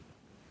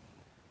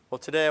Well,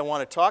 today I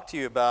want to talk to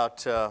you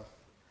about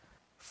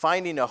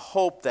finding a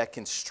hope that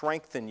can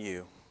strengthen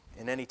you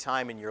in any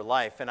time in your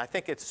life. And I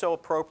think it's so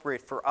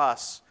appropriate for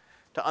us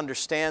to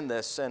understand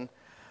this. And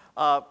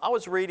I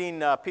was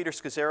reading Peter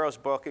Scazzero's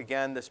book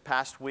again this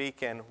past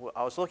week, and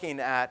I was looking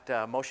at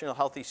Emotional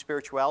Healthy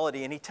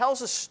Spirituality, and he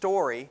tells a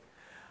story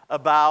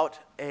about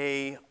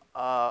a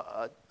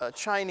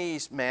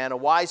Chinese man, a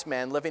wise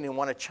man living in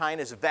one of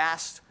China's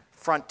vast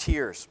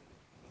frontiers.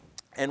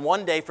 And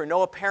one day, for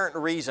no apparent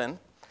reason,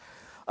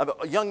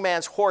 a young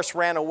man's horse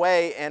ran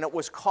away, and it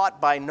was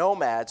caught by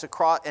nomads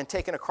and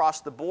taken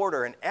across the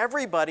border. And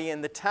everybody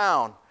in the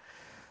town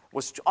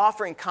was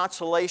offering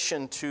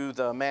consolation to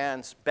the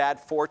man's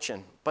bad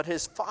fortune. But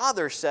his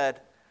father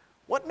said,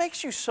 "What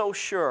makes you so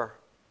sure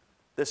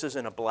this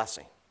isn't a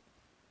blessing?"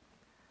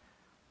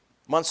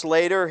 Months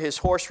later, his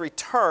horse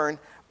returned,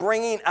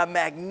 bringing a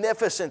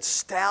magnificent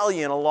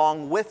stallion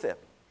along with him.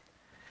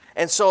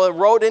 And so it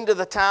rode into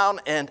the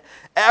town, and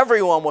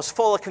everyone was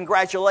full of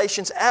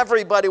congratulations.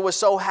 Everybody was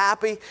so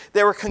happy.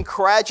 They were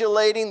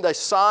congratulating the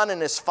son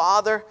and his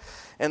father.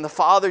 And the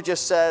father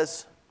just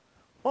says,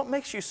 "What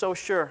makes you so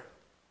sure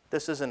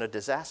this isn't a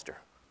disaster?"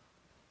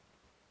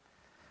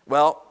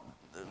 Well,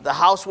 the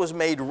house was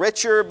made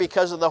richer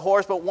because of the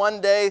horse, but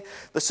one day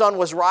the son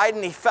was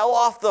riding. He fell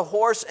off the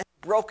horse and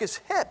broke his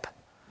hip.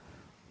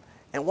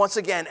 And once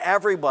again,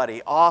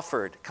 everybody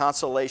offered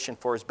consolation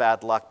for his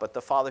bad luck, but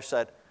the father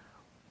said,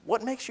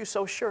 "What makes you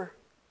so sure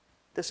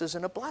this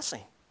isn't a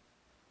blessing?"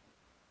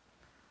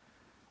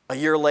 A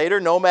year later,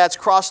 nomads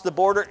crossed the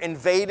border,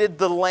 invaded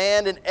the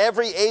land, and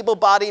every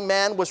able-bodied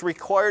man was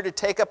required to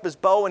take up his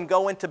bow and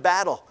go into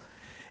battle.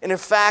 And in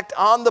fact,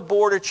 on the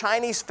border,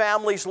 Chinese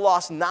families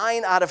lost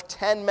 9 out of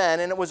 10 men,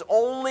 and it was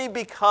only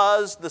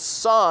because the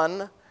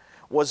son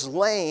was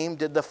lame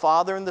did the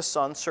father and the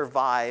son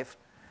survive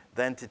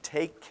then to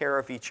take care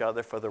of each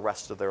other for the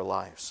rest of their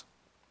lives.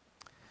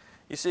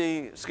 You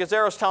see,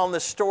 Scazzero's telling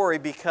this story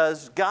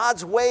because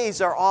God's ways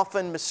are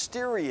often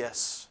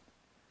mysterious.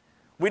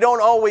 We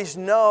don't always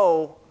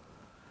know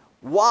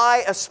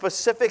why a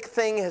specific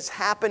thing has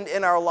happened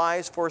in our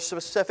lives for a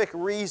specific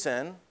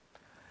reason,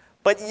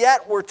 but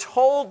yet we're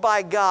told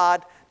by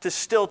God to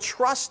still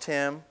trust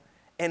Him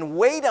and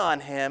wait on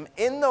Him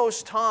in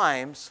those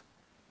times.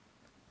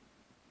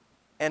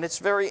 And it's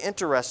very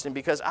interesting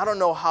because I don't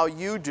know how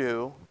you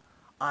do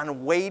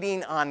on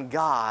waiting on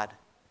God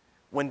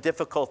when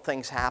difficult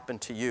things happen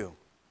to you.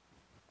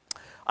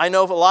 I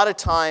know a lot of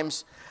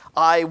times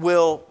I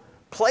will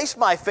place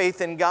my faith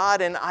in God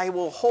and I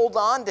will hold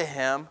on to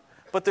Him,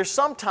 but there's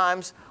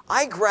sometimes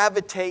I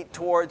gravitate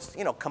towards,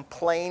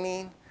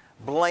 complaining,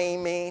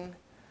 blaming,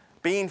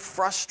 being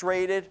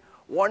frustrated,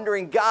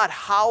 wondering, "God,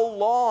 how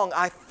long?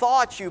 I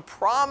thought you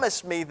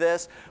promised me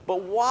this,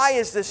 but why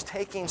is this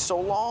taking so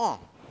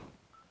long?"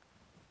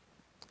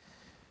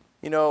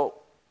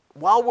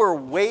 While we're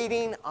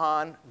waiting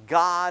on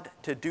God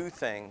to do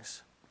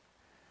things,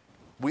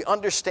 we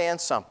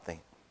understand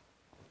something.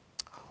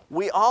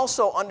 We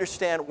also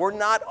understand we're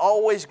not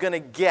always going to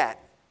get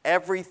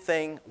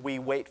everything we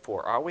wait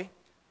for, are we?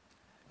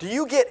 Do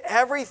you get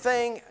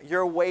everything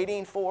you're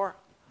waiting for?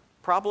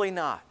 Probably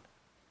not.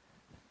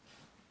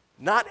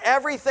 Not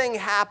everything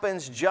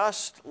happens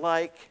just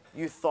like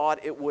you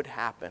thought it would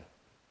happen.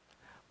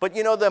 But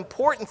the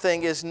important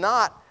thing is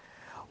not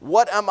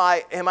am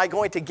I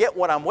going to get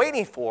what I'm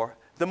waiting for?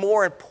 The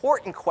more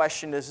important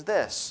question is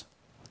this: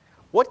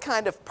 what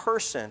kind of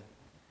person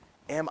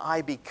am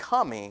I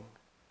becoming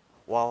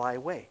while I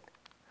wait?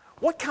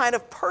 What kind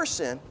of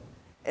person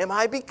am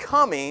I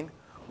becoming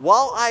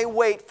while I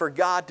wait for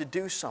God to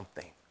do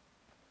something?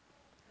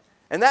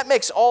 And that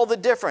makes all the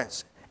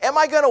difference. Am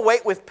I going to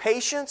wait with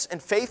patience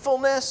and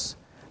faithfulness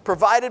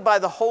provided by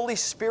the Holy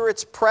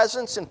Spirit's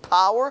presence and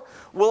power?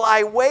 Will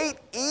I wait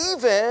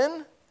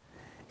even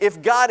if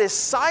God is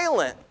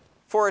silent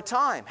for a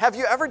time? Have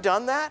you ever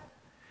done that?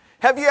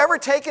 Have you ever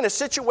taken a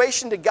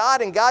situation to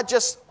God and God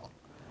just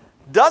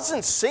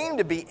doesn't seem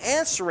to be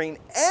answering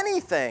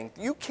anything?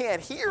 You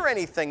can't hear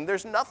anything.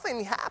 There's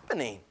nothing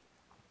happening.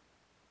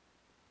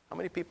 How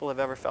many people have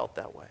ever felt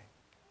that way?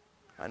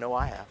 I know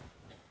I have.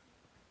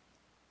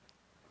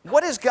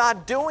 What is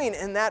God doing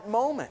in that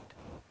moment?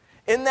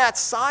 In that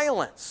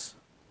silence?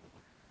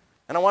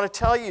 And I want to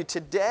tell you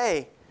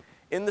today,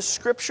 in the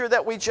scripture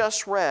that we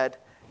just read,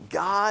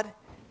 God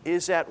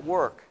is at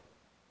work.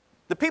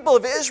 The people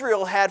of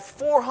Israel had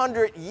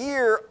 400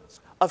 years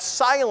of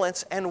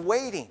silence and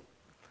waiting.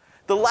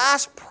 The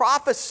last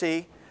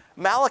prophecy,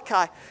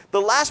 Malachi,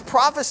 the last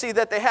prophecy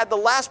that they had, the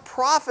last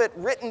prophet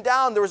written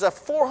down, there was a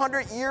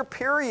 400-year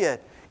period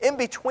in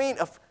between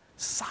of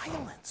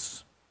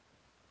silence.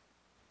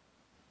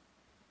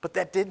 But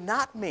that did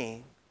not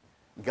mean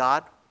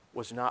God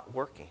was not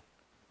working.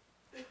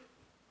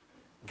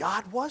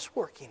 God was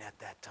working at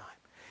that time.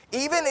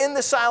 Even in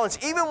the silence,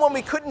 even when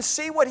we couldn't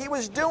see what He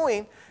was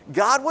doing,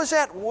 God was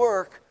at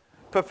work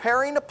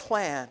preparing a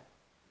plan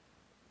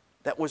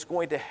that was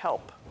going to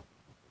help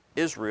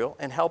Israel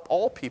and help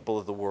all people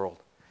of the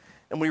world.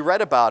 And we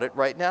read about it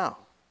right now.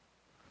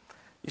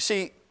 You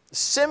see,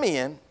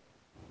 Simeon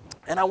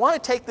And I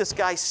want to take this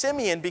guy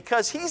Simeon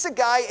because he's a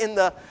guy in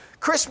the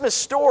Christmas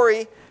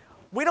story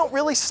we don't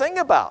really sing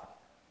about.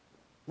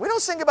 We don't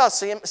sing about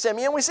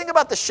Simeon. We sing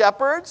about the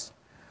shepherds.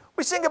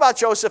 We sing about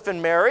Joseph and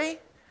Mary.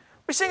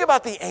 We sing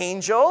about the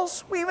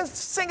angels. We even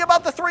sing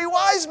about the 3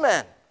 wise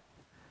men.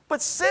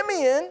 But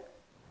Simeon,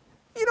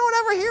 you don't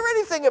ever hear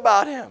anything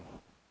about him.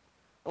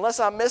 Unless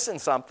I'm missing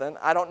something.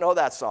 I don't know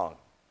that song.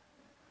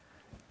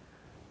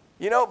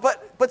 You know,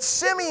 but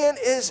Simeon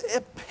is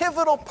a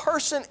pivotal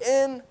person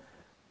in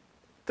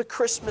the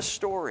Christmas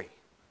story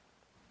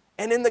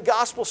and in the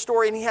gospel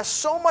story, and he has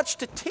so much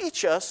to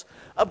teach us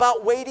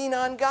about waiting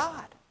on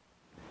God.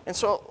 And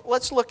so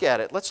let's look at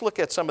it. Let's look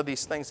at some of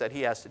these things that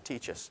he has to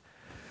teach us.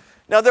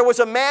 Now, there was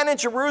a man in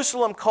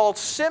Jerusalem called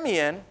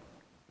Simeon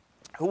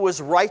who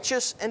was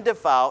righteous and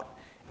devout,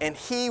 and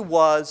he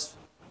was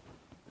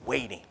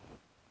waiting.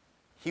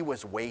 He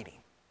was waiting.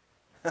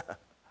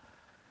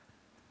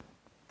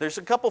 There's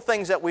a couple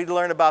things that we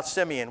learn about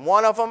Simeon.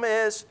 One of them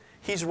is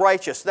he's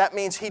righteous. That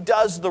means he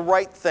does the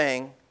right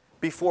thing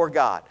before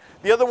God.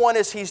 The other one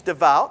is he's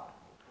devout.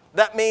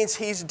 That means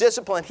he's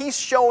disciplined. He's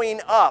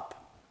showing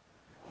up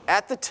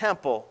at the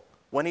temple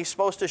when he's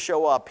supposed to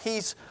show up.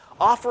 He's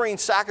offering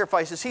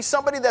sacrifices. He's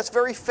somebody that's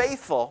very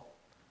faithful.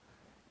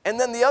 And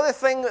then the other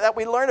thing that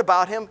we learn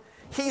about him,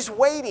 he's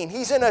waiting.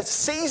 He's in a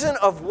season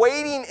of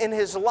waiting in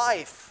his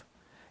life.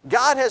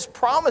 God has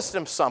promised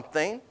him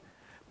something,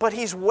 but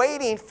he's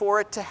waiting for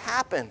it to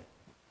happen.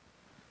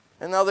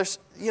 And now this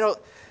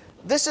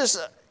is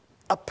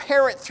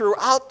apparent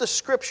throughout the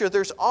Scripture.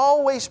 There's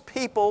always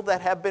people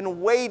that have been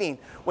waiting.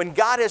 When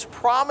God has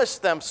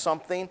promised them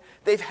something,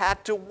 they've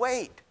had to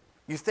wait.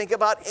 You think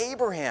about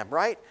Abraham,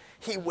 right?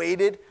 He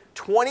waited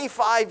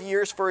 25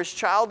 years for his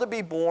child to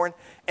be born,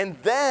 and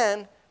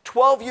then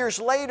 12 years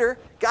later,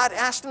 God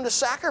asked him to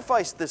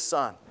sacrifice this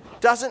son.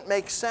 Doesn't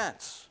make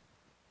sense.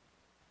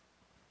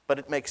 But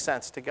it makes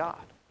sense to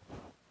God.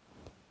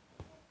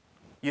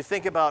 You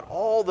think about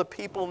all the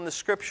people in the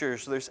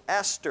Scriptures. There's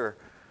Esther,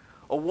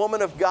 a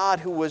woman of God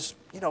who was,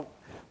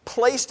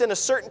 placed in a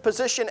certain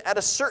position at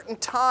a certain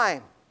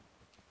time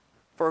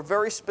for a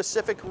very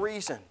specific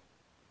reason.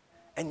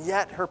 And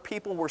yet her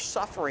people were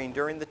suffering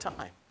during the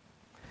time.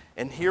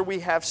 And here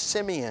we have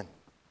Simeon.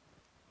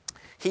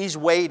 He's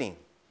waiting.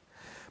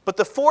 But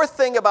the fourth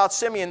thing about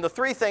Simeon, the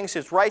 3 things,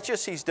 he's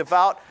righteous, he's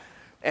devout,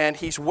 and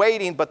he's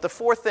waiting. But the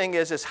fourth thing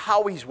is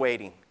how he's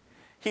waiting.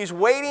 He's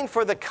waiting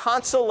for the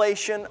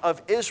consolation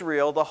of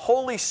Israel. The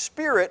Holy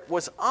Spirit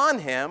was on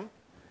him.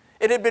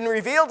 It had been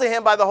revealed to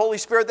him by the Holy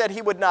Spirit that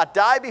he would not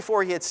die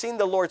before he had seen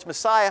the Lord's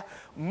Messiah.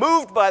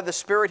 Moved by the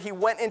Spirit, he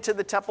went into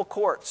the temple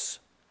courts.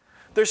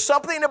 There's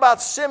something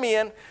about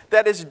Simeon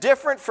that is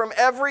different from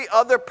every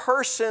other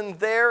person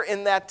there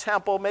in that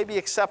temple, maybe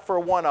except for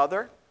one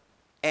other,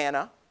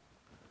 Anna,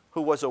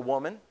 who was a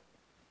woman,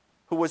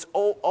 who was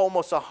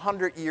almost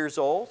 100 years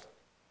old.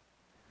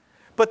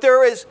 But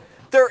there is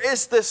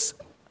this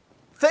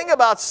thing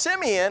about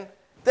Simeon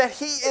that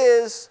he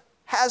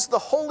has the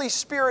Holy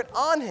Spirit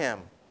on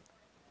him.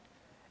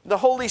 The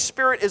Holy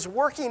Spirit is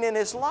working in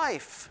his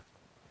life.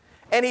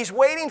 And he's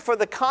waiting for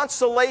the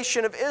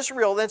consolation of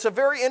Israel. That's a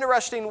very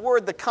interesting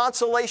word, the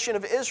consolation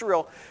of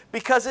Israel,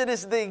 because it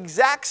is the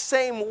exact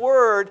same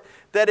word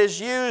that is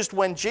used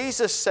when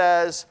Jesus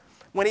says,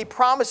 when he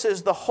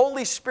promises the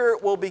Holy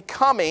Spirit will be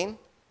coming,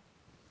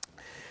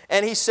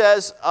 and he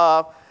says,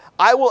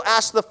 I will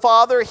ask the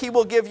Father, he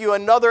will give you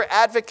another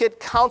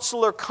advocate,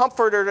 counselor,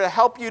 comforter to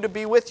help you to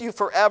be with you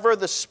forever,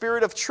 the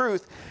Spirit of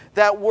truth.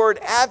 That word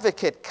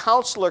advocate,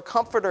 counselor,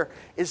 comforter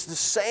is the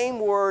same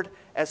word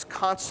as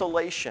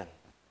consolation.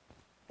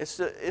 It's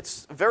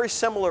a very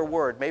similar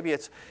word. Maybe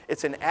it's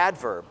an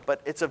adverb, but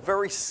it's a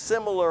very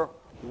similar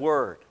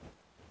word.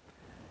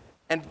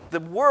 And the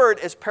word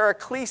is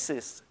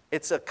paraklesis.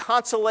 It's a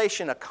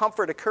consolation, a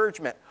comfort,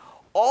 encouragement.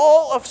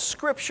 All of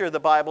Scripture, the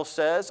Bible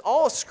says,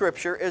 all of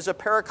Scripture is a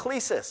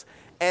paraklesis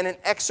and an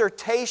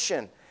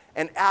exhortation,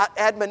 an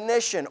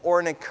admonition, or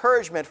an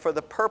encouragement for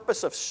the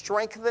purpose of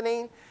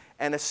strengthening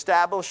and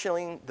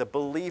establishing the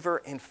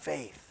believer in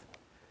faith.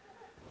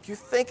 If you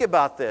think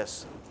about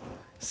this,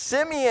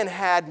 Simeon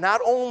had not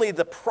only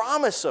the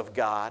promise of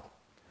God,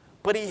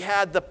 but he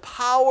had the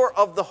power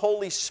of the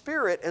Holy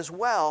Spirit as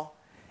well,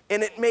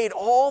 and it made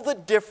all the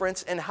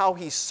difference in how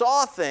he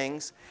saw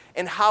things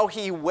and how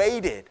he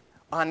waited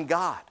on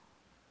God.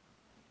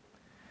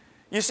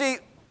 You see,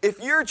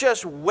 if you're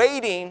just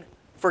waiting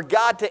for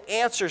God to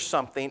answer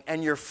something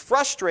and you're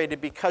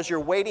frustrated because you're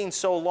waiting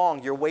so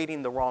long, you're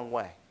waiting the wrong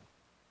way.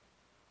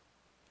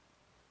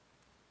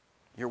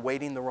 You're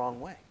waiting the wrong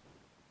way.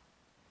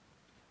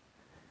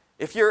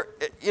 If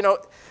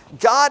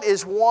God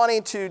is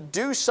wanting to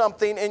do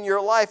something in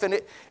your life, and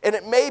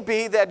it may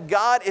be that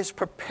God is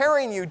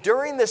preparing you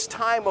during this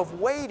time of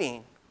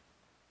waiting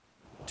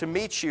to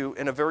meet you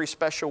in a very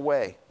special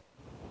way.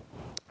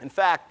 In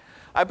fact,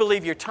 I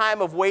believe your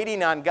time of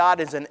waiting on God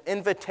is an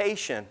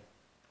invitation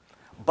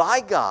by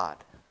God.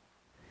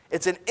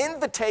 It's an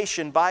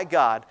invitation by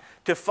God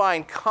to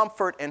find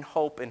comfort and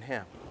hope in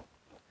Him.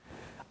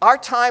 Our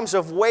times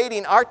of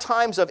waiting, our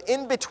times of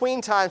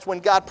in-between times when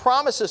God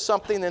promises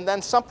something and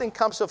then something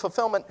comes to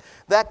fulfillment,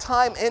 that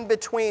time in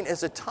between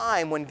is a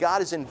time when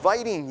God is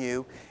inviting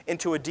you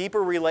into a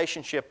deeper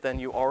relationship than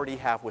you already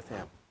have with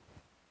Him.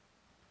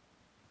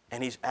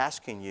 And He's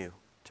asking you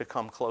to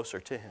come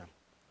closer to Him.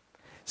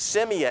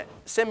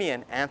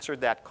 Simeon answered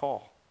that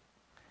call.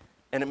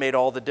 And it made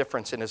all the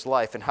difference in his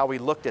life and how he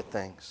looked at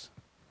things.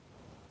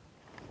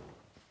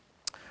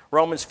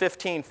 Romans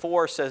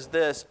 15:4 says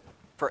this,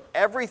 "For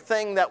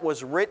everything that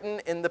was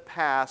written in the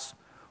past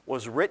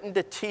was written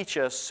to teach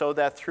us so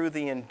that through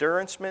the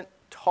endurance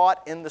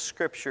taught in the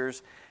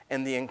Scriptures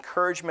and the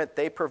encouragement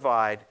they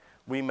provide,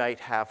 we might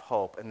have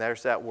hope." And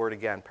there's that word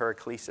again,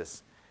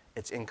 paraklesis.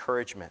 It's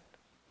encouragement.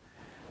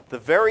 The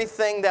very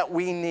thing that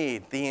we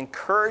need, the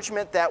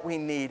encouragement that we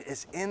need,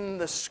 is in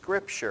the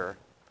Scripture,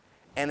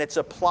 and it's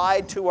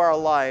applied to our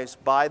lives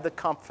by the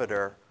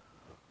Comforter,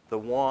 the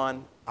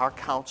one, our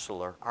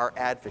counselor, our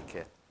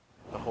advocate,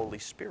 the Holy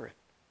Spirit.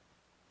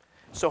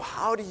 So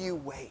how do you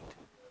wait?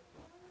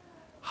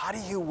 How do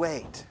you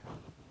wait?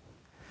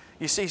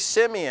 You see,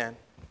 Simeon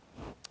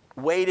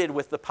waited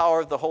with the power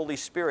of the Holy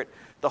Spirit.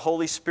 The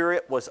Holy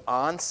Spirit was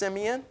on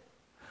Simeon.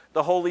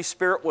 The Holy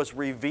Spirit was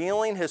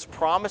revealing His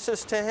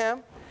promises to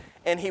him.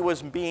 And he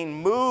was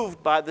being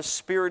moved by the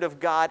Spirit of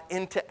God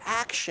into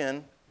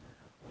action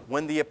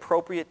when the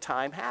appropriate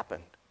time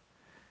happened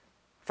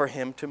for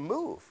him to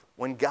move,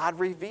 when God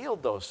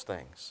revealed those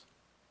things.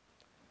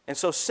 And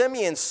so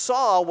Simeon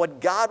saw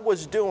what God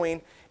was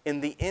doing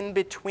in the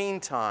in-between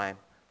time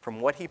from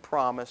what He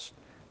promised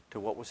to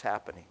what was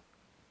happening.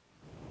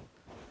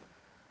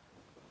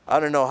 I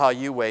don't know how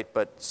you wait,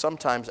 but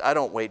sometimes I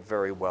don't wait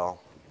very well.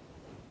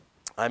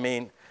 I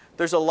mean,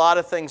 there's a lot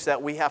of things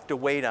that we have to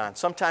wait on.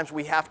 Sometimes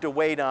we have to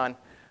wait on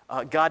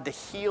God to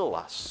heal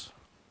us.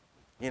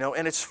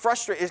 And it's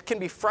frustrating. It can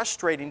be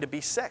frustrating to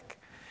be sick.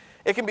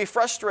 It can be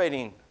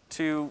frustrating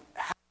to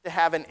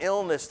have an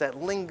illness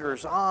that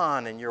lingers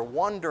on and you're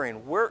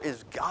wondering, where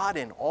is God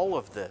in all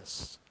of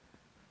this?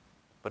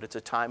 But it's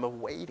a time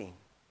of waiting.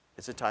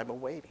 It's a time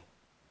of waiting.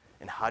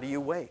 And how do you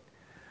wait?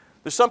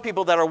 There's some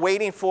people that are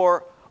waiting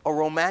for a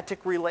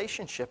romantic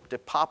relationship to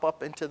pop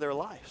up into their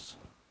lives,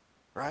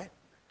 right?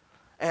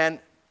 And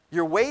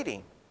you're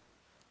waiting,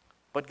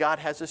 but God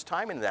has His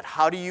time in that.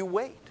 How do you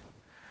wait?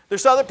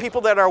 There's other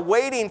people that are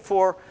waiting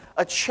for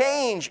a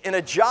change in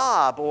a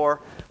job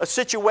or a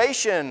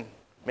situation.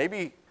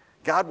 Maybe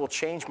God will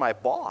change my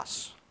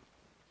boss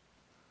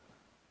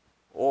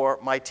or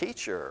my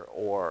teacher,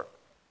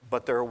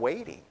 but they're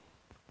waiting.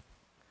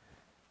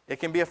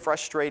 It can be a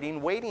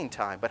frustrating waiting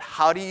time, but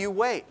how do you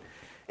wait?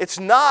 It's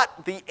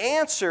not the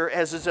answer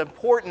as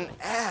important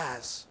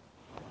as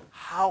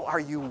how are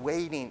you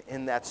waiting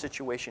in that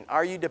situation?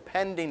 Are you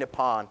depending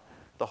upon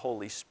the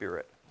Holy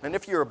Spirit? And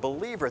if you're a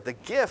believer, the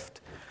gift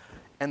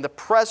and the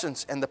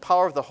presence and the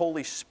power of the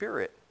Holy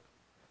Spirit,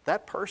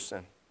 that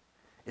person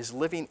is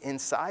living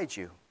inside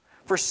you.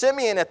 For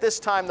Simeon at this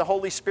time, the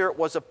Holy Spirit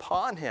was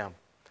upon him.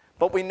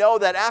 But we know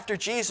that after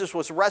Jesus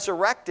was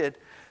resurrected,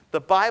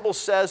 the Bible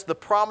says the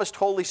promised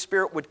Holy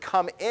Spirit would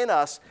come in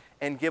us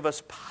and give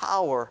us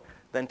power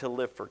then to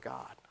live for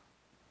God.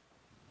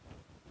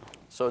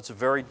 So it's a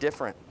very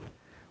different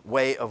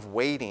way of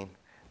waiting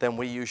than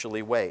we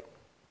usually wait.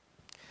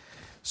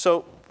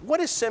 So what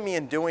is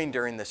Simeon doing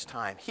during this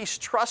time? He's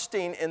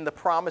trusting in the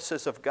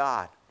promises of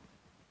God.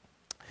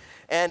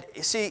 And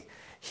you see,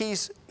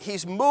 he's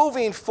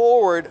moving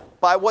forward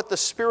by what the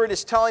Spirit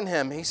is telling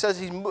him. He says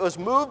he was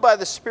moved by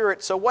the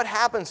Spirit. So what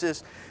happens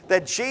is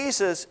that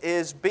Jesus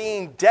is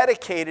being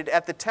dedicated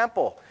at the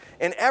temple.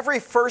 And every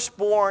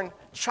firstborn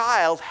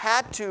child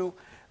had to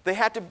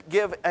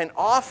give an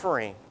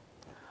offering.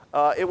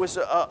 It was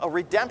a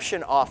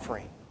redemption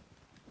offering.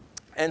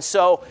 And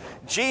so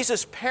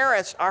Jesus'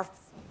 parents are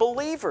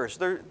believers.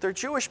 They're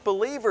Jewish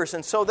believers.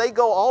 And so they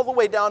go all the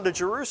way down to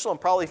Jerusalem,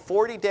 probably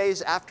 40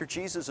 days after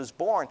Jesus is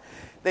born.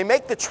 They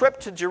make the trip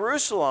to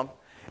Jerusalem,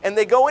 and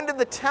they go into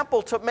the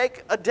temple to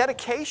make a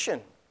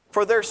dedication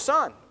for their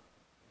son.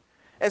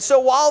 And so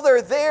while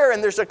they're there,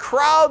 and there's a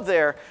crowd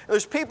there, and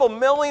there's people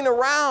milling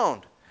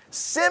around,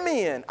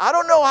 Simeon, I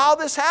don't know how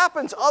this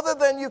happens other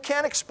than you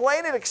can't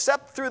explain it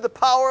except through the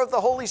power of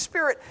the Holy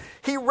Spirit.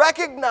 He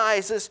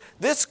recognizes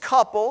this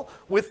couple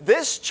with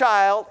this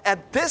child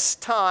at this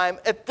time,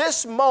 at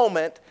this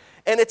moment,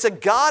 and it's a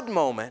God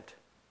moment.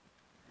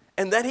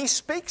 And then he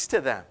speaks to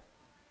them.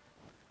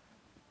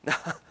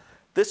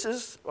 This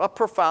is a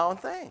profound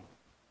thing.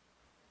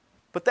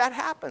 But that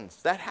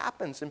happens. That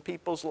happens in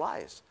people's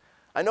lives.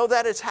 I know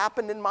that has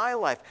happened in my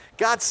life.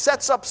 God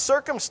sets up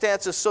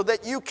circumstances so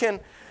that you can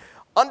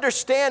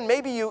understand,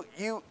 maybe you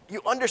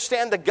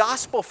understand the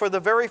gospel for the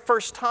very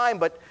first time,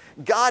 but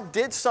God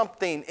did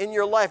something in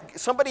your life.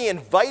 Somebody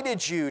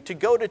invited you to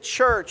go to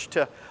church,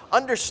 to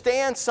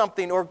understand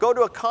something, or go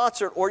to a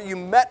concert, or you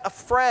met a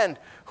friend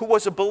who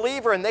was a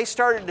believer and they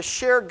started to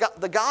share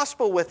the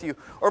gospel with you.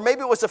 Or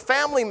maybe it was a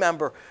family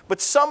member, but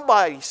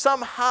somebody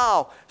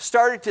somehow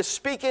started to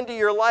speak into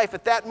your life.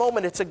 At that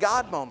moment, it's a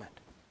God moment.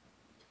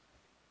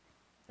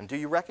 And do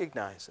you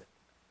recognize it?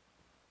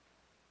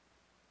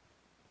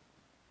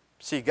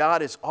 See,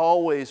 God is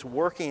always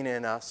working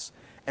in us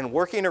and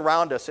working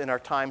around us in our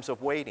times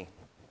of waiting.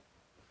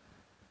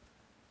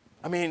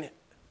 I mean,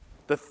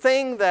 the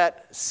thing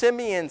that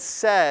Simeon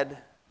said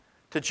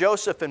to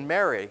Joseph and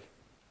Mary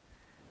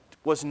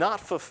was not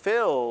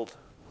fulfilled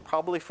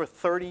probably for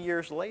 30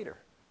 years later.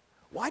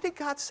 Why did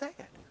God say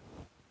it?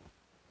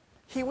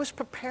 He was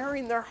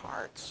preparing their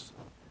hearts.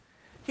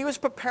 He was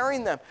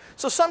preparing them.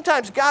 So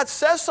sometimes God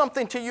says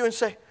something to you and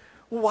say,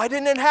 well, why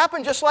didn't it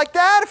happen just like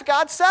that if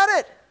God said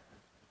it?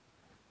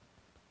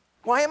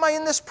 Why am I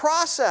in this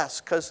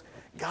process? Because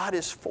God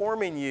is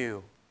forming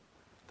you.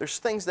 There's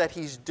things that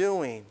He's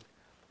doing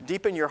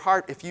deep in your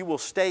heart. If you will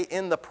stay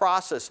in the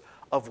process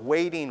of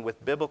waiting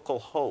with biblical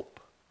hope,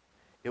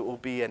 it will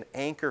be an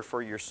anchor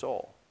for your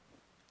soul.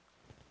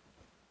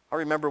 I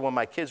remember when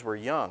my kids were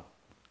young,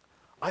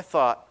 I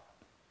thought,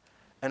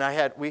 and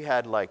we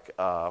had like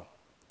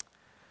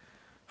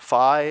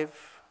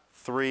 5,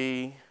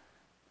 3,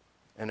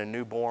 and a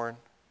newborn,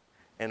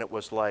 and it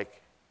was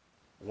like,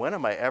 when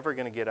am I ever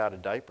going to get out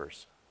of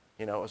diapers?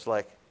 You know, it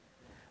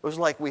was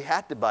like we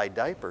had to buy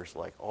diapers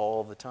like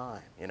all the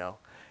time, you know.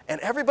 And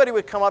everybody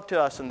would come up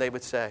to us and they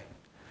would say,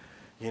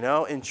 you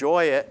know,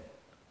 enjoy it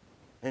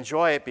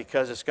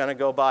because it's going to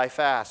go by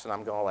fast. And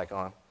I'm going like,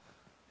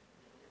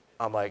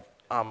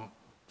 I'm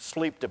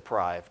sleep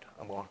deprived.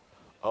 I'm going,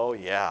 oh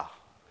yeah,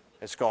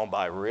 it's going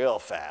by real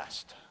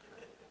fast.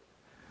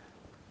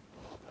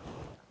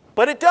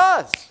 But it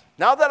does.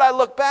 Now that I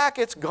look back,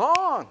 it's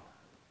gone.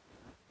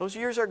 Those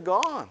years are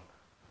gone.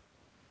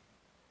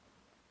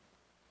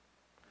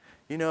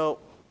 You know,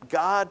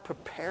 God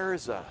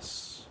prepares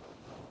us.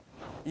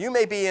 You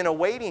may be in a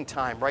waiting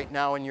time right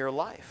now in your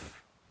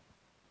life.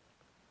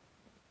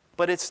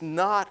 But it's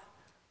not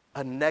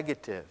a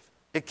negative.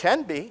 It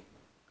can be.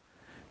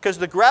 Because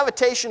the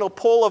gravitational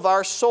pull of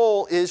our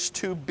soul is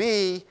to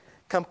be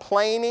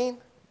complaining,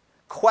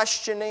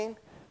 questioning,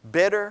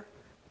 bitter,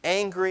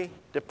 angry,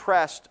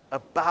 depressed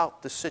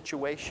about the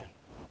situation.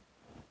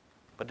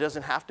 But it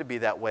doesn't have to be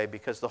that way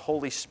because the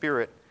Holy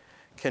Spirit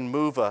can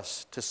move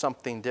us to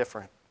something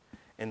different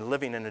and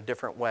living in a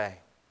different way.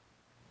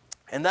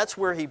 And that's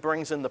where He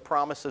brings in the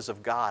promises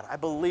of God. I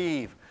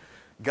believe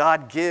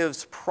God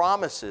gives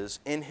promises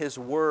in His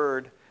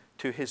Word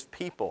to His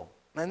people.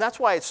 And that's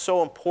why it's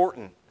so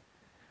important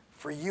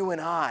for you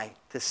and I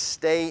to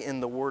stay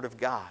in the Word of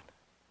God.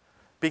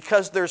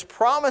 Because there's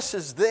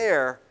promises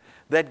there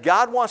that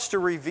God wants to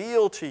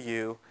reveal to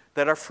you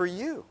that are for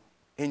you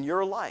in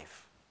your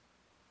life,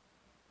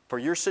 for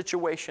your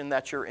situation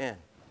that you're in.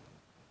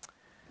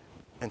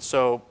 And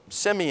so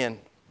Simeon,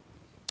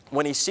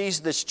 when he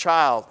sees this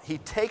child, he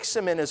takes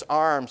him in his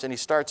arms and he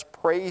starts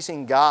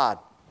praising God.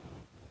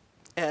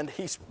 And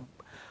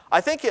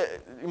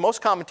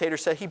most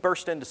commentators say he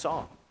burst into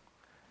song.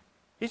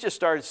 He just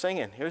started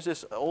singing. Here's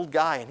this old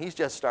guy and he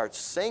just starts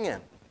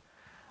singing.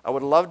 I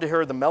would love to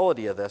hear the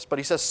melody of this. But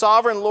he says,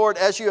 Sovereign Lord,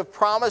 as you have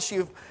promised,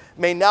 you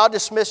may now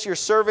dismiss your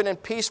servant in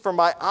peace, for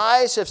my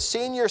eyes have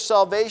seen your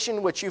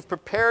salvation, which you've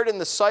prepared in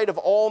the sight of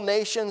all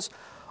nations,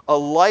 a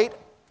light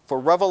for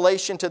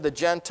revelation to the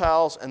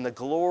Gentiles and the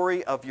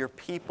glory of your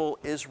people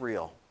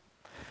Israel.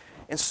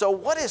 And so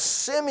what is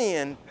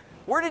Simeon,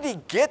 where did he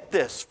get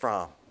this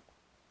from?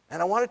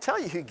 And I want to tell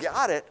you, he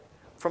got it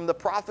from the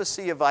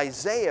prophecy of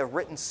Isaiah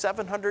written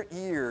 700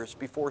 years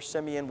before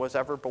Simeon was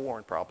ever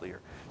born, probably, or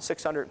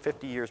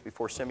 650 years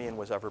before Simeon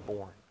was ever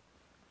born.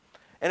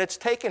 And it's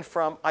taken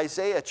from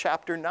Isaiah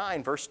chapter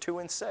 9, verse 2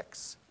 and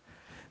 6.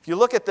 If you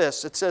look at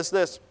this, it says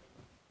this,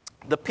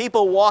 the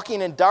people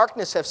walking in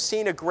darkness have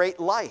seen a great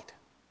light.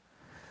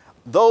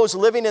 Those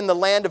living in the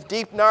land of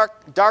deep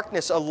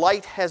darkness, a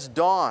light has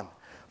dawned.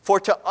 For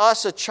to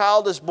us a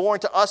child is born,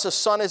 to us a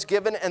son is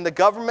given, and the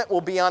government will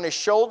be on his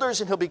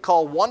shoulders, and he'll be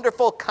called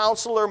Wonderful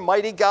Counselor,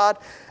 Mighty God,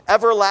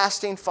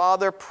 Everlasting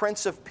Father,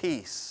 Prince of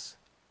Peace.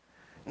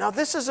 Now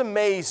this is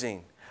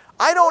amazing.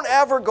 I don't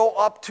ever go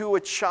up to a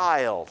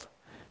child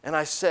and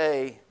I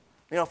say,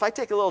 you know, if I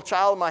take a little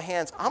child in my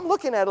hands, I'm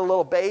looking at a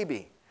little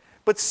baby.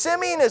 But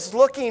Simeon is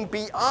looking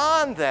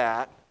beyond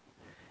that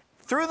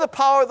through the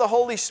power of the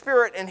Holy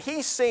Spirit, and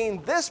he's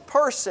seeing this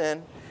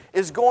person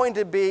is going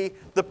to be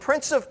the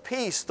Prince of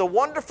Peace, the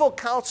Wonderful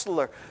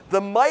Counselor, the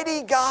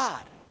Mighty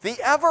God,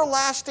 the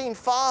Everlasting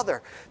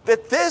Father.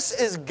 That this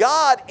is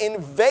God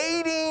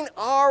invading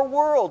our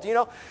world. You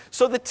know,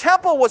 so the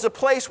temple was a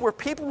place where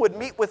people would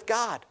meet with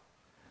God.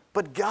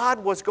 But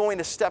God was going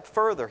to step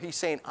further. He's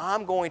saying,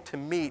 I'm going to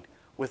meet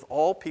with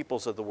all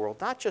peoples of the world,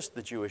 not just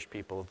the Jewish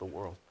people of the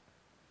world.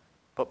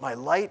 But my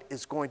light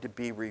is going to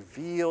be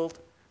revealed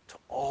to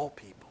all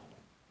people.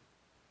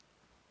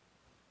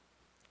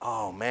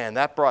 Oh man,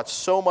 that brought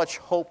so much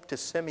hope to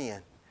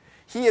Simeon.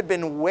 He had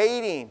been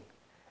waiting,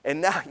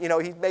 and now, you know,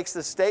 he makes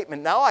this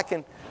statement,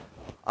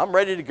 I'm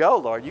ready to go,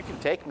 Lord. You can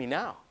take me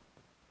now.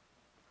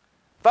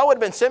 If I would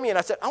have been Simeon,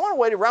 I said, I want to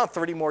wait around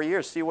 30 more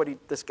years to see what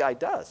this guy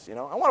does. You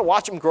know, I want to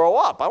watch him grow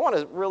up. I want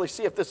to really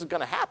see if this is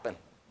going to happen.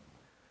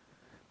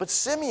 But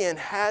Simeon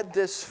had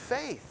this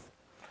faith.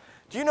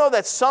 Do you know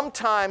that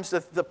sometimes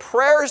the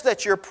prayers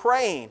that you're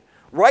praying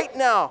right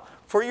now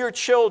for your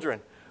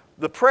children,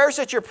 The prayers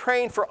that you're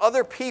praying for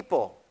other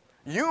people,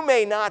 you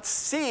may not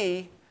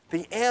see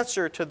the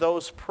answer to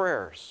those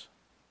prayers,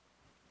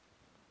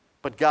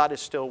 but God is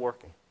still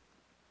working.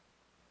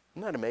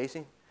 Isn't that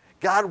amazing?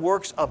 God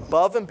works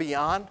above and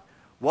beyond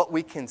what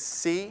we can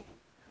see,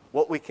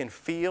 what we can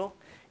feel,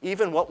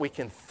 even what we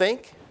can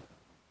think.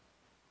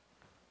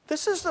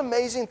 This is the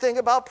amazing thing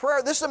about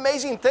prayer. This is the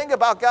amazing thing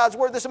about God's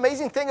Word. This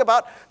amazing thing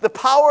about the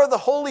power of the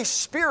Holy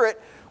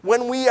Spirit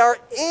when we are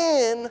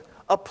in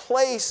a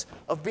place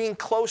of being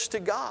close to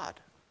God.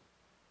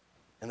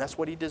 And that's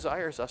what He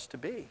desires us to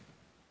be.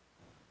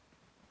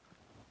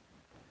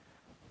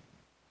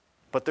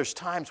 But there's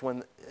times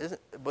when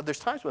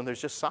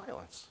there's just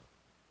silence.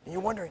 And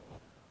you're wondering,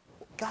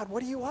 God,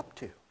 what are you up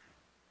to?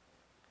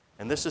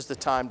 And this is the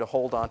time to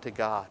hold on to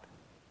God.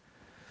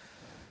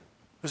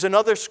 There's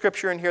another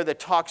scripture in here that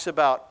talks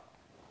about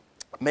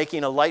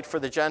making a light for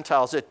the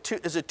Gentiles.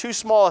 Is it too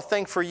small a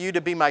thing for you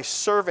to be my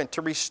servant,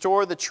 to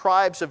restore the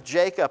tribes of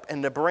Jacob,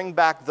 and to bring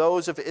back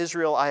those of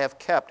Israel I have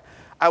kept?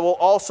 I will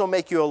also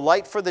make you a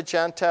light for the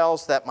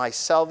Gentiles, that my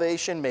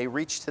salvation may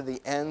reach to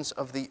the ends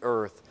of the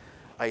earth.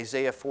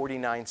 Isaiah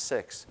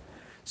 49:6.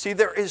 See,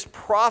 there is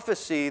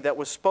prophecy that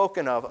was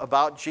spoken of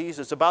about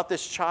Jesus, about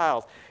this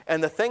child,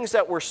 and the things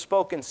that were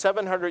spoken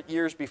 700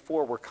 years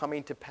before were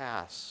coming to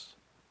pass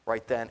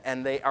right then,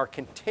 and they are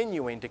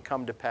continuing to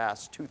come to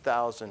pass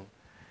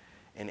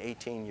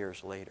 2,018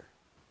 years later.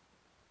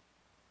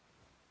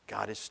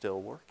 God is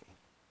still working.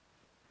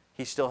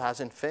 He still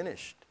hasn't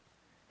finished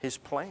His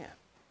plan,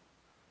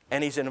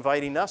 and He's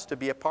inviting us to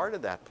be a part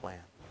of that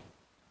plan.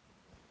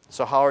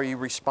 So how are you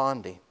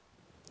responding?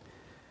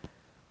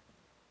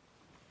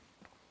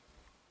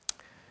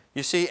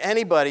 You see,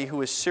 anybody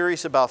who is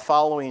serious about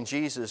following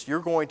Jesus,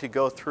 you're going to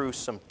go through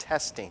some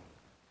testing.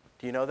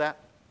 Do you know that?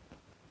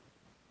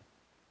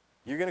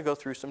 You're going to go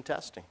through some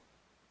testing.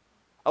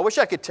 I wish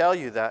I could tell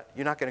you that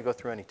you're not going to go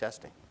through any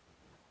testing.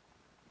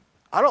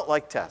 I don't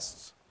like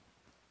tests.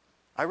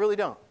 I really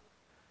don't.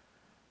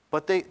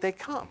 But they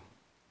come.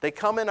 They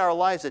come in our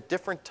lives at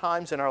different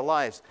times in our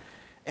lives.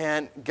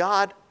 And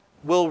God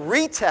will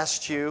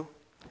retest you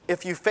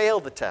if you fail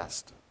the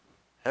test.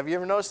 Have you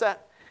ever noticed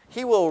that?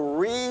 He will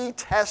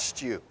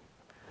retest you.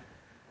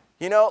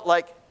 You know,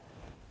 like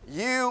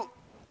you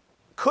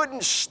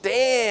couldn't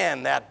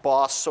stand that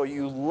boss, so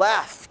you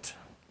left.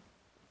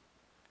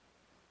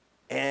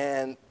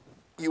 And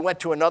you went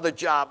to another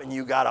job and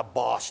you got a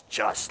boss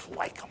just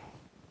like him.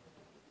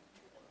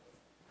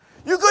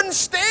 You couldn't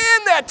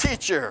stand that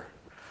teacher,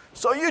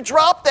 so you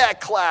dropped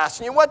that class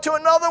and you went to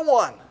another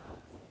one.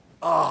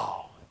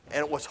 Oh,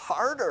 and it was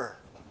harder.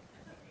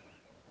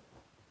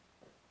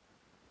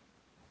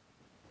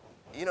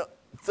 You know,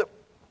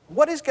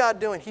 what is God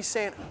doing? He's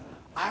saying,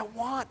 I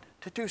want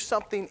to do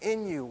something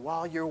in you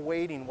while you're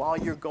waiting, while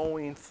you're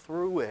going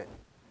through it.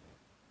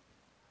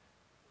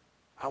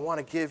 I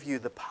want to give you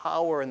the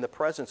power and the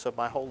presence of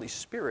my Holy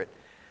Spirit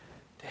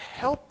to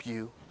help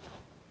you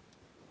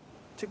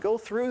to go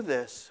through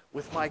this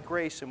with my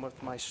grace and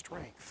with my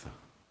strength.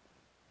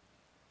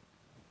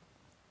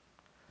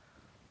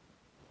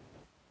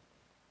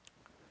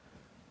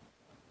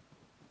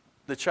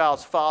 The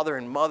child's father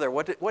and mother,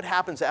 what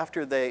happens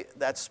after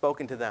that's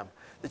spoken to them?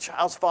 The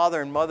child's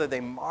father and mother,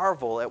 they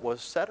marvel at what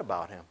was said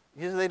about him.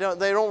 They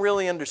don't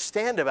really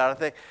understand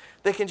about it.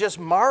 They can just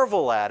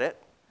marvel at it.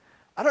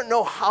 I don't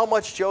know how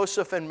much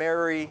Joseph and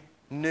Mary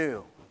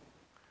knew.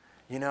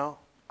 You know,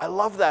 I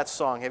love that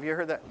song. Have you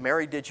heard that?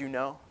 Mary, did you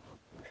know?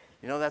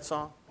 You know that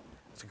song?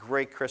 It's a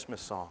great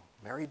Christmas song.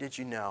 Mary, did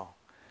you know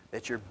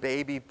that your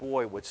baby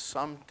boy would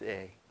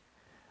someday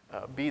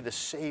be the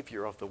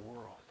Savior of the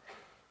world?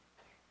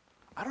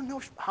 I don't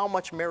know how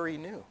much Mary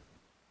knew.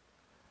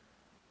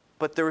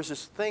 But there was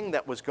this thing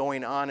that was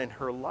going on in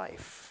her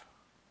life.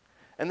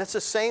 And that's the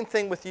same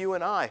thing with you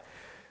and I.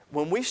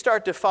 When we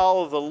start to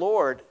follow the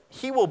Lord,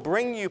 He will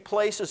bring you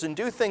places and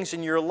do things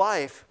in your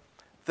life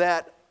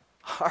that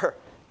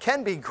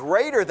can be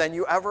greater than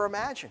you ever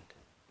imagined.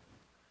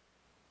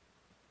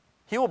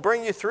 He will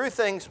bring you through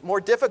things more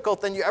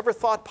difficult than you ever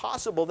thought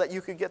possible that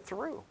you could get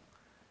through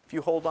if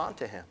you hold on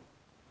to Him.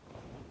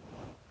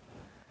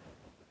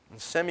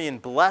 And Simeon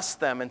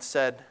blessed them and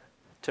said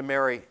to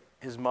Mary,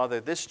 his mother,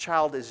 this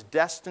child is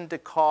destined to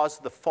cause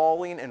the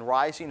falling and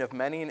rising of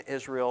many in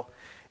Israel,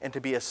 and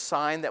to be a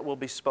sign that will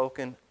be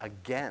spoken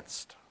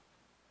against,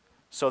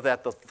 so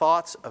that the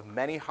thoughts of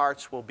many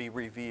hearts will be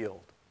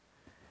revealed,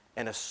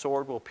 and a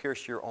sword will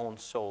pierce your own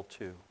soul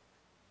too.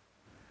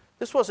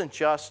 This wasn't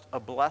just a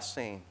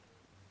blessing.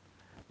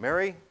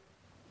 Mary,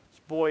 this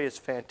boy is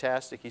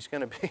fantastic. He's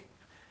going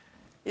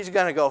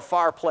to go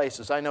far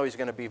places. I know he's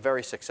going to be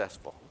very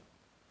successful.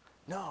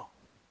 No,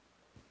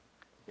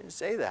 he didn't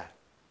say that.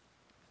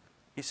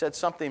 He said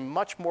something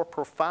much more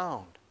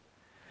profound,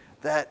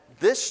 that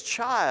this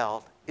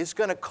child is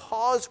going to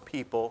cause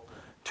people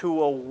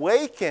to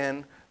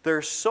awaken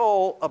their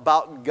soul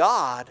about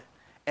God,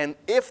 and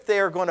if they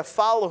are going to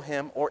follow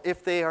Him or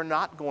if they are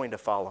not going to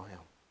follow Him.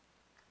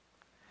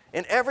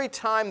 And every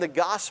time the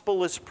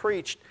gospel is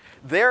preached,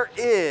 there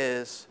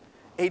is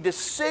a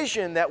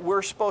decision that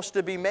we're supposed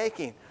to be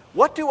making.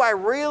 What do I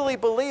really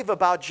believe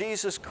about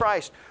Jesus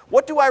Christ?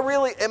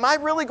 Am I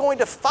really going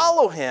to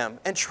follow Him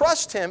and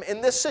trust Him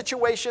in this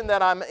situation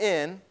that I'm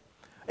in,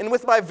 and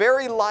with my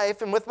very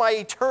life and with my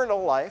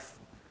eternal life?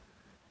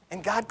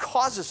 And God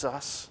causes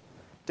us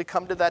to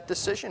come to that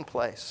decision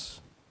place.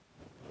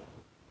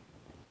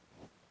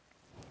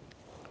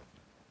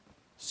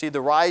 See,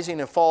 the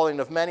rising and falling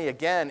of many,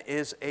 again,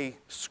 is a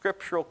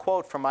scriptural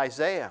quote from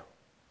Isaiah.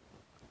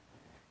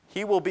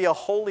 He will be a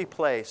holy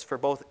place for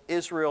both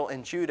Israel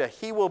and Judah.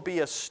 He will be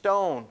a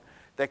stone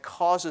that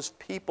causes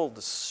people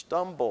to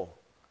stumble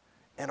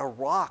and a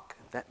rock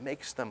that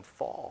makes them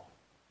fall.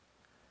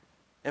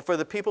 And for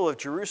the people of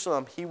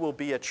Jerusalem, He will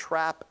be a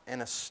trap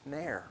and a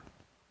snare.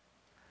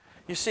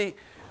 You see,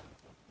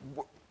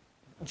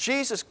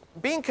 Jesus,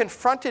 being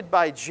confronted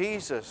by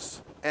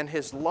Jesus and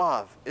His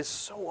love is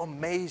so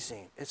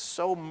amazing. It's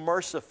so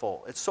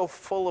merciful. It's so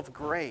full of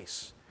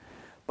grace.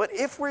 But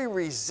if we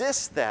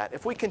resist that,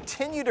 if we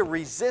continue to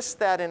resist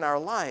that in our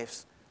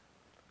lives,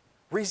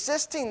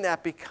 resisting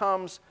that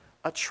becomes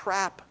a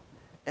trap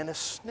and a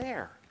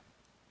snare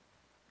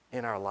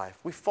in our life.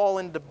 We fall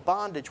into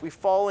bondage. We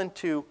fall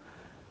into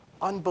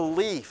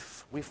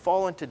unbelief. We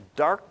fall into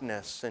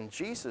darkness. And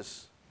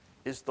Jesus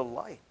is the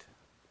light.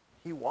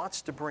 He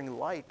wants to bring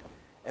light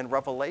and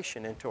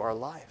revelation into our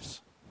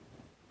lives.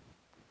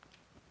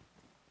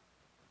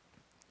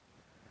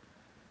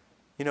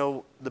 You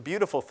know, the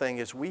beautiful thing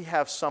is we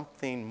have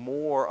something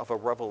more of a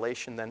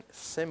revelation than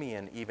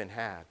Simeon even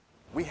had.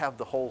 We have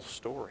the whole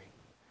story.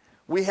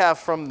 We have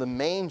from the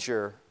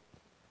manger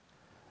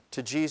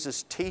to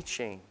Jesus'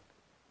 teaching,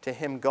 to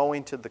Him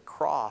going to the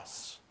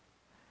cross,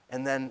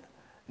 and then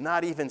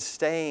not even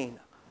staying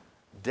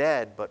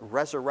dead, but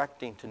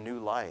resurrecting to new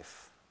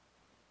life.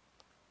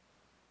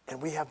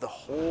 And we have the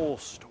whole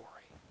story.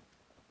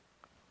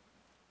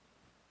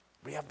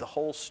 We have the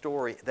whole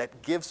story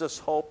that gives us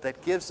hope,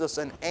 that gives us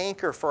an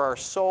anchor for our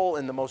soul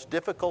in the most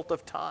difficult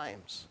of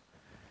times,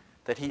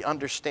 that He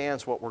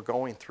understands what we're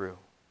going through.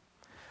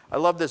 I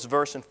love this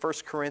verse in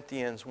 1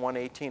 Corinthians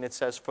 1:18. It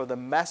says, "For the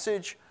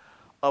message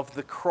of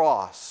the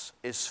cross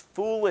is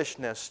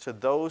foolishness to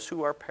those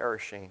who are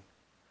perishing,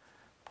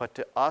 but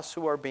to us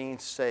who are being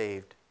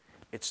saved,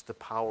 it's the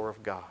power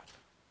of God."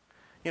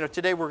 You know,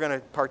 today we're going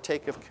to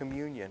partake of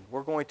communion.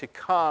 We're going to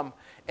come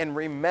and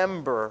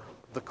remember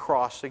the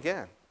cross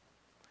again.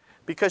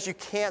 Because you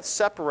can't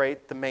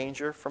separate the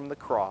manger from the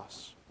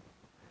cross.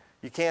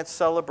 You can't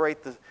celebrate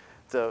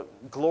the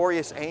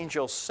glorious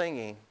angels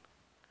singing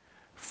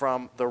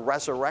from the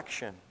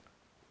resurrection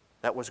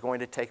that was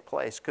going to take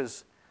place.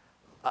 Because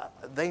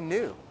they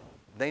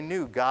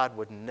knew God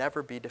would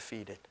never be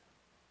defeated.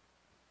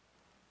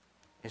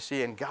 You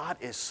see, and God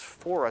is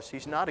for us.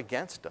 He's not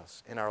against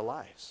us in our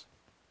lives.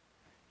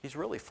 He's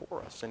really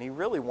for us. And He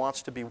really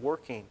wants to be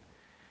working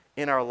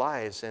in our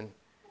lives. And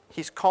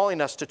He's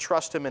calling us to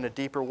trust Him in a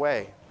deeper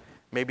way,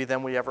 maybe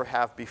than we ever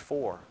have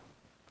before.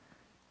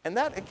 And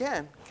that,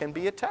 again, can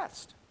be a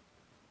test.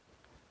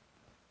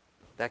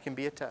 That can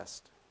be a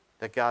test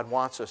that God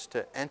wants us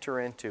to enter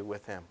into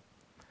with Him.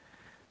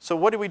 So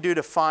what do we do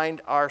to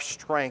find our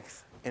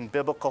strength in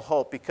biblical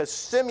hope? Because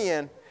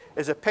Simeon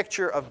is a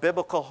picture of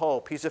biblical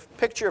hope. He's a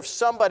picture of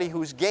somebody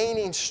who's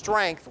gaining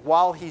strength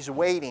while he's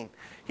waiting.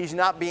 He's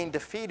not being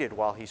defeated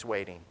while he's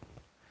waiting.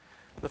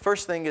 The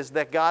first thing is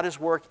that God is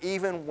work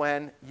even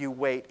when you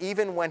wait,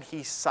 even when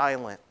He's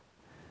silent.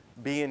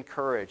 Be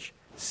encouraged.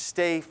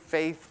 Stay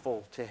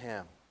faithful to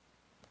Him.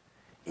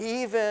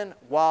 Even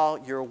while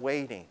you're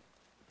waiting,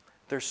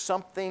 there's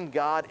something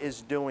God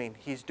is doing.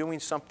 He's doing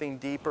something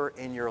deeper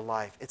in your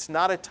life. It's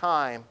not a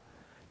time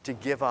to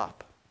give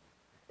up.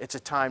 It's a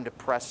time to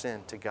press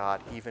into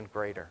God even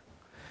greater.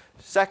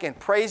 Second,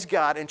 praise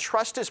God and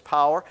trust His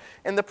power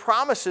and the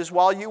promises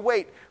while you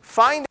wait.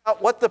 Find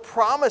out what the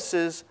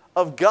promises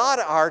of God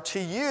are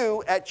to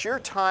you at your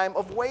time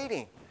of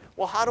waiting.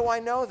 Well, how do I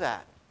know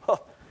that?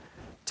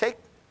 Take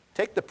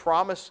the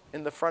promise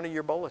in the front of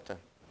your bulletin.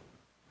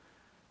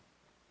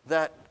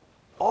 That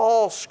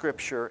all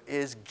Scripture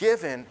is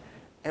given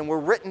and were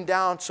written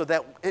down so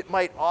that it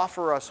might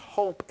offer us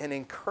hope and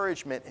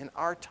encouragement in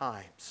our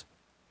times.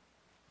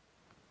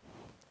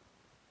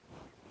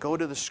 Go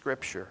to the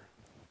Scripture.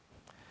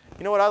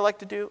 You know what I like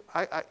to do?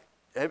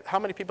 How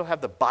many people have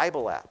the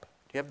Bible app? Do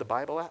you have the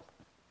Bible app?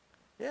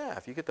 Yeah,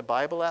 if you get the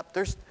Bible app,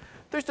 there's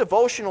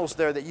devotionals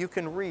there that you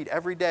can read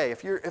every day.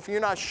 If you're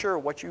not sure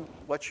what you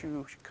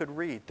could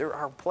read, there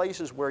are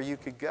places where you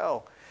could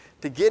go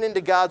to get into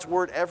God's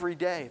Word every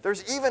day.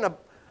 There's even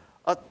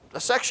a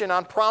section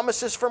on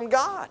promises from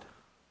God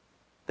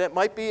that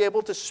might be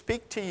able to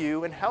speak to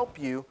you and help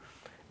you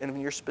in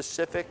your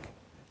specific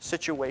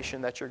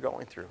situation that you're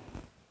going through.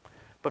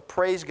 But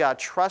praise God,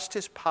 trust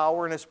His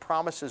power and His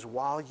promises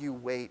while you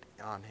wait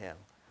on Him.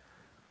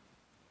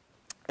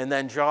 And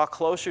then draw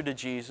closer to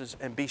Jesus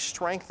and be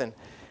strengthened.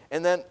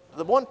 And then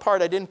the one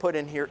part I didn't put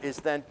in here is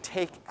then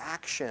take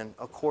action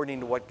according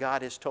to what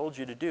God has told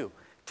you to do.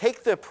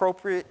 Take the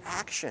appropriate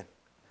action.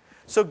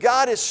 So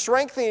God is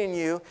strengthening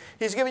you.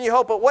 He's giving you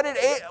hope. But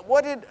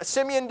what did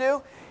Simeon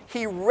do?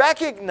 He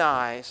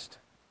recognized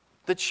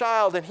the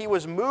child, and he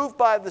was moved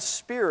by the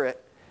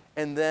Spirit,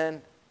 and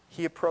then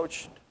he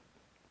approached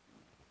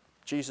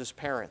Jesus'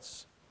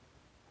 parents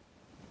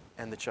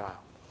and the child.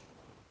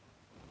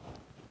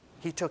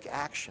 He took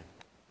action.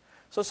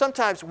 So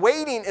sometimes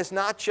waiting is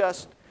not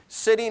just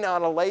sitting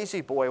on a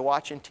lazy boy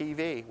watching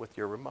TV with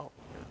your remote.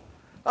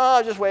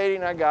 Oh, just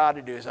waiting on God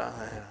to do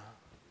something.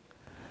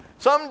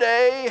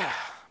 Someday,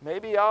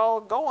 maybe I'll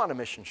go on a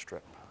mission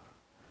trip.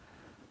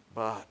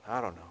 But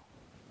I don't know.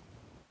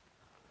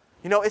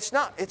 You know,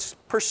 it's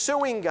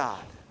pursuing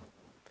God.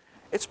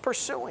 It's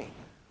pursuing.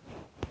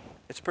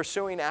 It's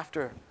pursuing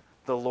after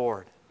the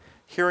Lord,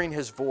 hearing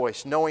His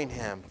voice, knowing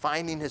Him,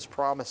 finding His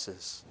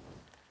promises.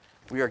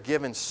 We are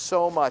given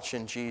so much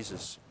in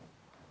Jesus.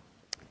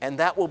 And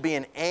that will be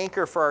an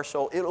anchor for our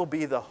soul. It will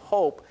be the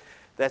hope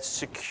that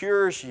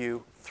secures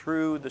you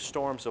through the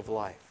storms of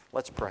life.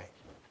 Let's pray.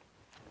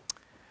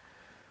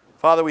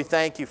 Father, we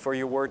thank you for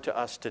your word to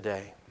us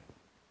today.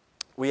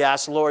 We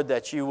ask, Lord,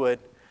 that you would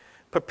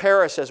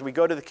prepare us as we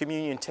go to the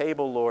communion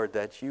table, Lord,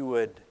 that you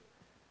would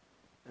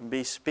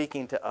be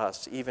speaking to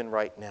us even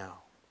right now.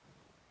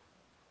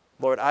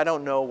 Lord, I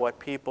don't know what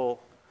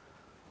people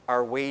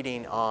are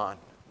waiting on,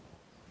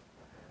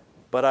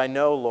 but I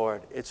know,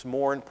 Lord, it's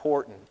more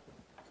important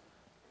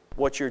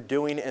what you're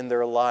doing in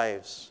their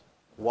lives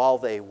while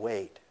they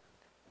wait.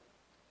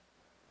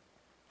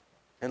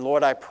 And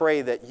Lord, I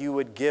pray that you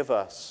would give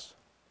us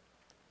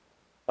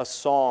a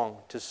song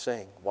to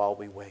sing while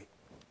we wait.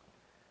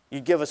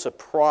 You'd give us a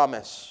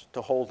promise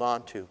to hold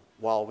on to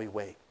while we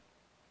wait.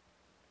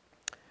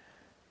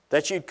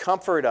 That you'd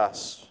comfort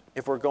us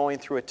if we're going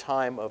through a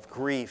time of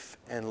grief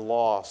and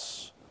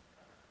loss.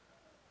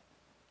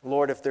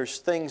 Lord, if there's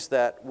things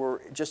that we're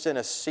just in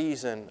a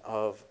season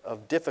of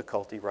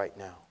difficulty right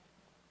now,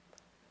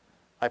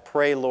 I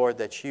pray, Lord,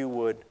 that you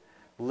would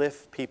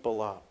lift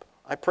people up.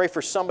 I pray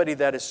for somebody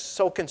that is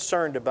so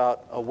concerned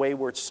about a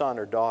wayward son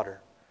or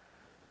daughter.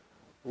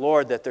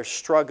 Lord, that they're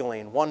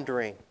struggling,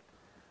 wondering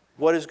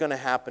what is going to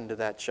happen to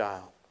that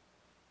child.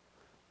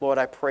 Lord,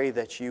 I pray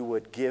that you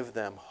would give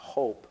them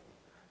hope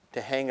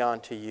to hang on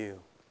to you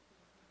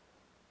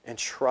and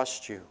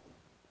trust you.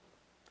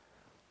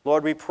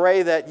 Lord, we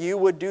pray that you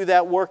would do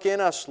that work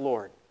in us,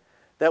 Lord,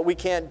 that we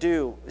can't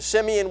do.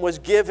 Simeon was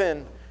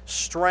given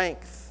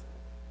strength.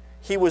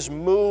 He was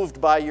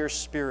moved by your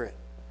Spirit.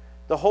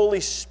 The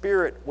Holy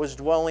Spirit was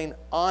dwelling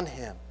on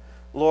him.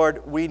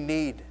 Lord, we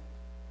need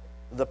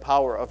the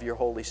power of your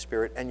Holy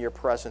Spirit and your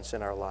presence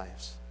in our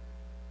lives.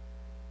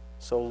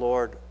 So,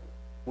 Lord,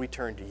 we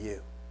turn to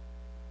you.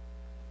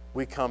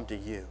 We come to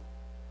you.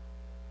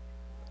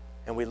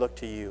 And we look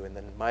to you in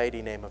the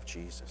mighty name of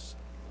Jesus.